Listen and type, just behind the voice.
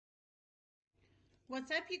What's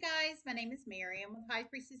up, you guys? My name is Mary. I'm with High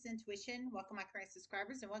Priestess Intuition. Welcome, my current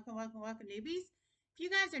subscribers, and welcome, newbies. If you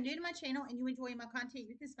guys are new to my channel and you enjoy my content,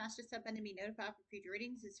 you can smash this up button to be notified for future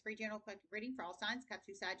readings. It's free general collective reading for all signs, got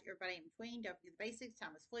two sides, everybody in between. Don't forget the basics.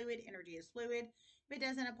 Time is fluid. Energy is fluid. If it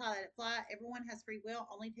doesn't apply, let it fly. Everyone has free will.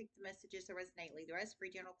 Only take the messages that resonate. Leave the rest.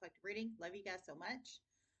 Free general collective reading. Love you guys so much.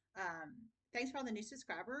 Thanks for all the new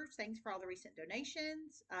subscribers. Thanks for all the recent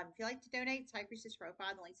donations. If you like to donate, it's High Priestess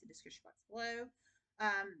profile. The link's in the description box below.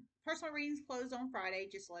 Personal readings close on Friday.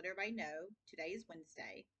 Just to let everybody know. Today is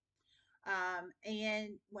Wednesday.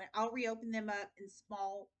 And when I'll reopen them up in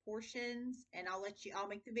small portions, and I'll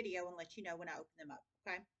make the video and let you know when I open them up.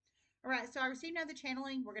 Okay. All right. So I received another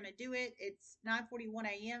channeling. We're going to do it. It's 9:41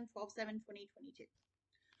 a.m. 12/7/2022.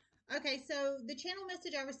 Okay. So the channel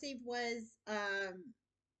message I received was,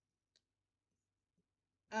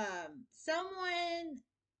 someone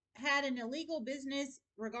had an illegal business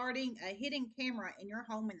regarding a hidden camera in your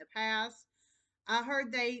home in the past. I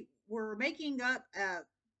heard they were making up a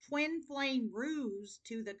twin flame ruse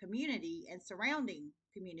to the community and surrounding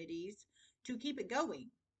communities to keep it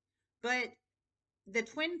going. But the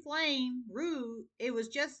twin flame ruse,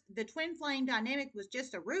 the twin flame dynamic was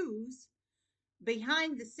just a ruse.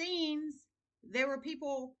 Behind the scenes, there were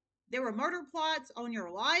murder plots on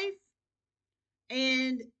your life,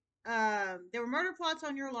 and there were murder plots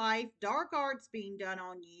on your life, dark arts being done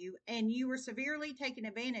on you, and you were severely taken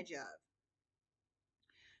advantage of.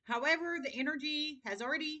 However, the energy has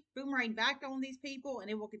already boomeranged back on these people,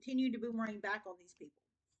 and it will continue to boomerang back on these people.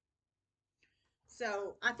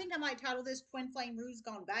 So I think I might title this Twin Flame Ruse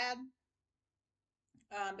Gone Bad,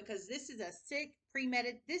 because this is a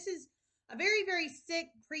this is a very, very sick,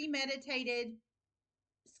 premeditated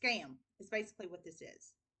scam, is basically what this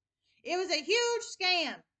is. It was a huge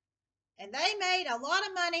scam, and they made a lot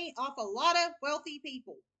of money off a lot of wealthy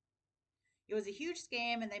people. It was a huge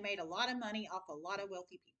scam, and they made a lot of money off a lot of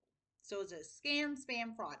wealthy people. So it was a scam,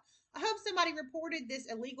 spam, fraud. I hope somebody reported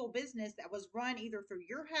this illegal business that was run either through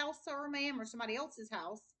your house, sir or ma'am, or somebody else's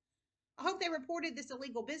house. I hope they reported this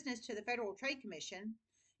illegal business to the Federal Trade Commission.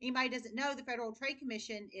 Anybody doesn't know, the Federal Trade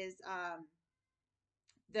Commission is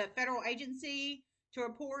the federal agency to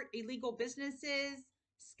report illegal businesses,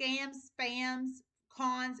 scams, spams,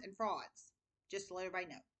 cons, and frauds. Just to let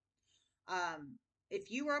everybody know. If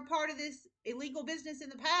you were a part of this illegal business in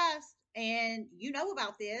the past and you know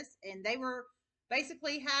about this, and they were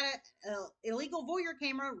basically had an illegal voyeur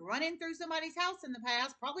camera running through somebody's house in the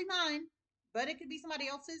past, probably mine, but it could be somebody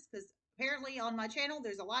else's, because apparently on my channel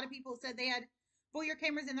there's a lot of people who said they had voyeur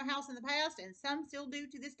cameras in their house in the past, and some still do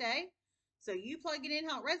to this day. So you plug it in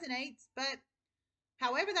how it resonates, but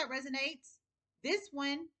however that resonates, this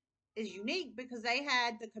one is unique because they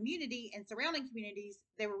had the community and surrounding communities.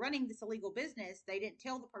 They were running this illegal business. They didn't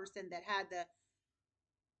tell the person that had the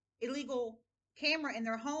illegal camera in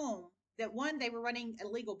their home that, one, they were running a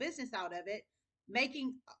legal business out of it,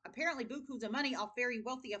 making apparently bukus of money off very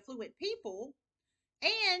wealthy, affluent people.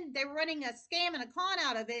 And they were running a scam and a con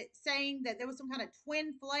out of it, saying that there was some kind of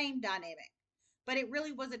twin flame dynamic. But it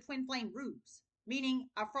really was a twin flame ruse, meaning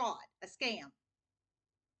a fraud, a scam.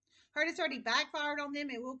 Heard it's already backfired on them.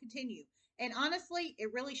 It will continue. And honestly,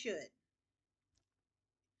 it really should.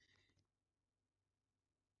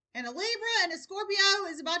 And a Libra and a Scorpio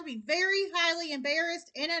is about to be very highly embarrassed,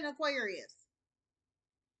 and an Aquarius.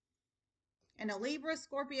 And a Libra,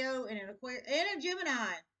 Scorpio, and an Aquarius, and a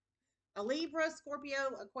Gemini. A Libra,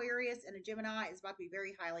 Scorpio, Aquarius, and a Gemini is about to be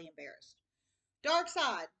very highly embarrassed. Dark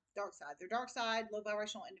side. Dark side. They're dark side, low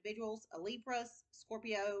vibrational individuals. A Libra,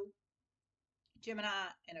 Scorpio, Gemini,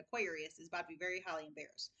 and Aquarius is about to be very highly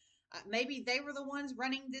embarrassed. Maybe they were the ones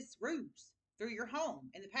running this ruse through your home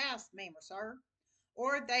in the past, ma'am or sir.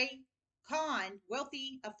 Or they conned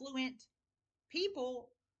wealthy, affluent people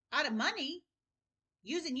out of money,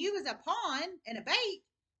 using you as a pawn and a bait,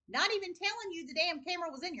 not even telling you the damn camera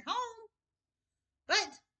was in your home, but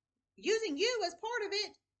using you as part of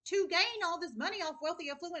it to gain all this money off wealthy,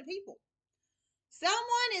 affluent people.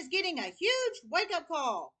 Someone is getting a huge wake-up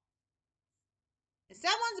call. And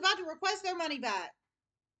someone's about to request their money back.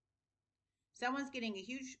 Someone's getting a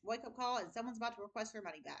huge wake-up call, and someone's about to request their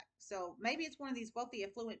money back. So maybe it's one of these wealthy,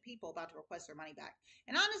 affluent people about to request their money back.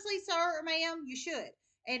 And honestly, sir or ma'am, you should.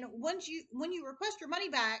 And when you request your money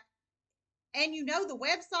back, and you know the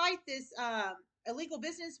website this illegal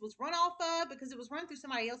business was run off of, because it was run through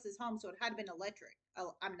somebody else's home, so it had been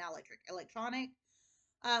electronic.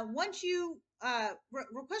 Once you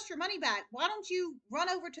request your money back, why don't you run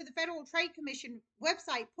over to the Federal Trade Commission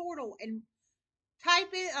website portal and type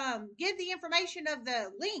it, give the information of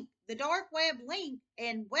the link, the dark web link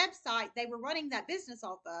and website they were running that business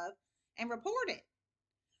off of, and report it.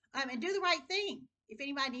 And do the right thing if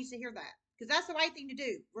anybody needs to hear that, because that's the right thing to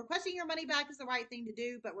do. Requesting your money back is the right thing to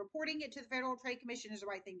do, but reporting it to the Federal Trade Commission is the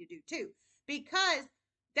right thing to do too, because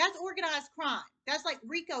that's organized crime. That's like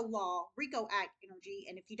RICO law, RICO Act energy.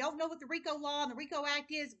 And if you don't know what the RICO law and the RICO Act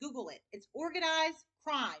is, Google it. It's organized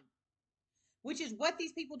crime, which is what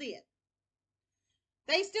these people did.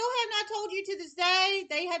 They still have not told you to this day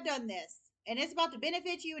they have done this, and it's about to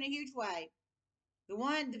benefit you in a huge way.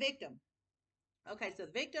 The victim. Okay, so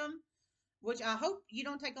the victim, which I hope you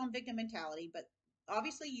don't take on victim mentality, but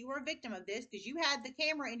obviously you were a victim of this because you had the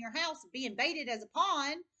camera in your house being baited as a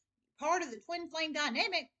pawn, part of the twin flame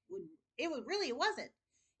dynamic. It wasn't.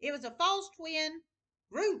 It was a false twin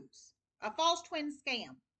ruse, a false twin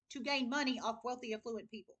scam to gain money off wealthy, affluent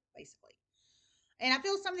people, basically. And I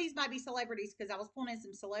feel some of these might be celebrities because I was pulling in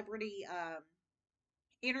some celebrity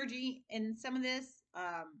energy in some of this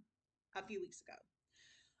a few weeks ago.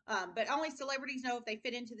 But only celebrities know if they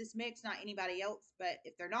fit into this mix, not anybody else. But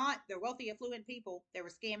if they're not, they're wealthy, affluent people. They were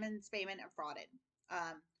scamming, spamming, and frauding,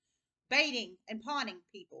 baiting and pawning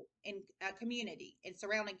people in a community and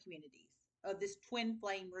surrounding communities of this twin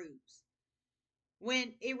flame ruse,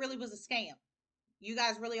 when it really was a scam. You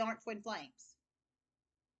guys really aren't twin flames.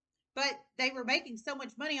 But they were making so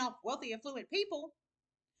much money off wealthy, affluent people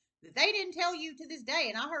that they didn't tell you to this day.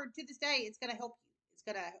 And I heard to this day it's going to help you. It's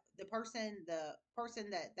going to, the person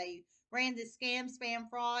that they ran this scam, spam,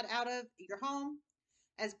 fraud out of your home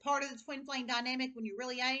as part of the twin flame dynamic when you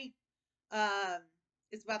really ain't,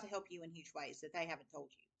 it's about to help you in huge ways that they haven't told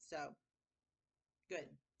you. So, good.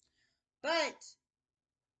 But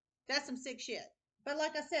that's some sick shit. But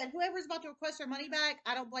like I said, whoever's about to request their money back,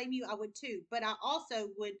 I don't blame you. I would too. But I also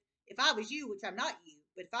would, if I was you, which I'm not you,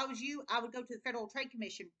 but if I was you, I would go to the Federal Trade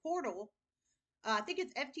Commission portal. I think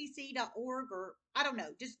it's ftc.org, or I don't know.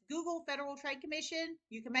 Just Google Federal Trade Commission.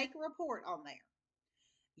 You can make a report on there.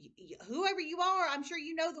 Whoever you are, I'm sure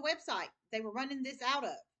you know the website they were running this out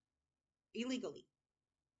of illegally.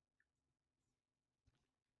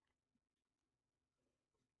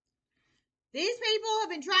 These people have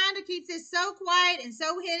been trying to keep this so quiet and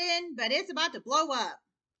so hidden, but it's about to blow up.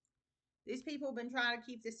 These people have been trying to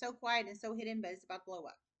keep this so quiet and so hidden, but it's about to blow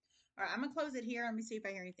up. All right, I'm going to close it here. Let me see if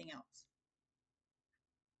I hear anything else.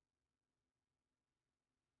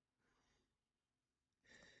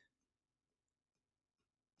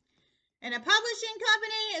 And a publishing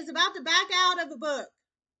company is about to back out of a book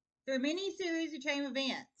through a mini-series of chain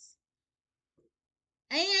events.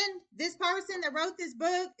 And this person that wrote this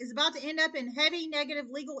book is about to end up in heavy negative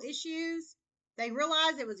legal issues. They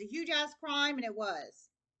realized it was a huge ass crime, and it was.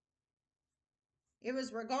 It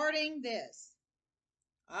was regarding this.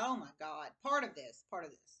 Oh my God. Part of this.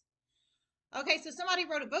 Okay, so somebody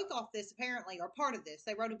wrote a book off this, apparently, or part of this.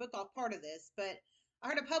 They wrote a book off part of this, but I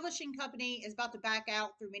heard a publishing company is about to back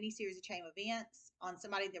out through many series of chain events on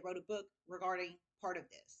somebody that wrote a book regarding part of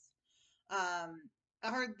this. I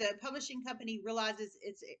heard the publishing company realizes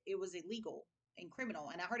it was illegal and criminal,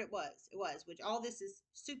 and I heard it was, which all this is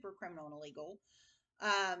super criminal and illegal.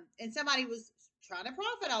 And somebody was trying to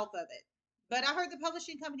profit off of it. But I heard the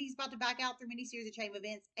publishing company is about to back out through many series of chain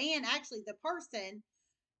events, and actually the person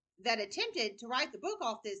that attempted to write the book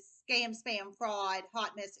off this scam, spam, fraud,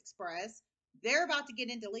 hot mess express, they're about to get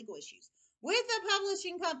into legal issues with the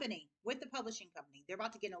publishing company. They're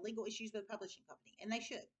about to get into legal issues with the publishing company, and they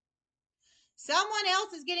should. Someone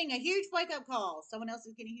else is getting a huge wake-up call.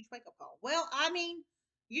 Well, I mean,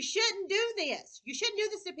 you shouldn't do this. You shouldn't do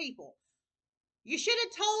this to people. You should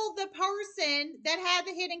have told the person that had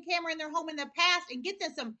the hidden camera in their home in the past and get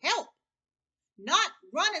them some help. Not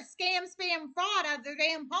run a scam, spam, fraud out of their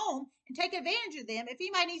damn home and take advantage of them if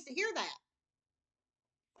anybody needs to hear that.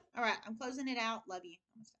 All right, I'm closing it out. Love you.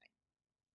 Namaste.